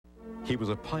He was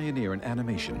a pioneer in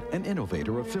animation, an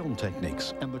innovator of film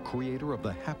techniques, and the creator of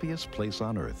the happiest place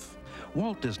on earth.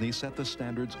 Walt Disney set the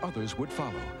standards others would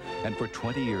follow, and for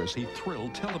 20 years he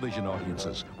thrilled television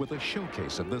audiences with a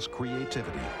showcase of this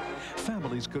creativity.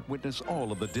 Families could witness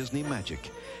all of the Disney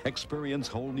magic, experience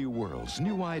whole new worlds,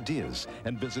 new ideas,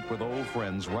 and visit with old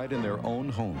friends right in their own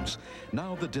homes.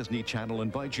 Now the Disney Channel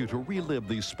invites you to relive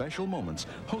these special moments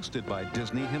hosted by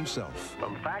Disney himself.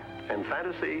 From fact and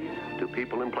fantasy to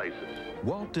people and places.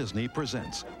 Walt Disney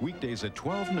presents, weekdays at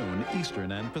 12 noon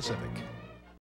Eastern and Pacific.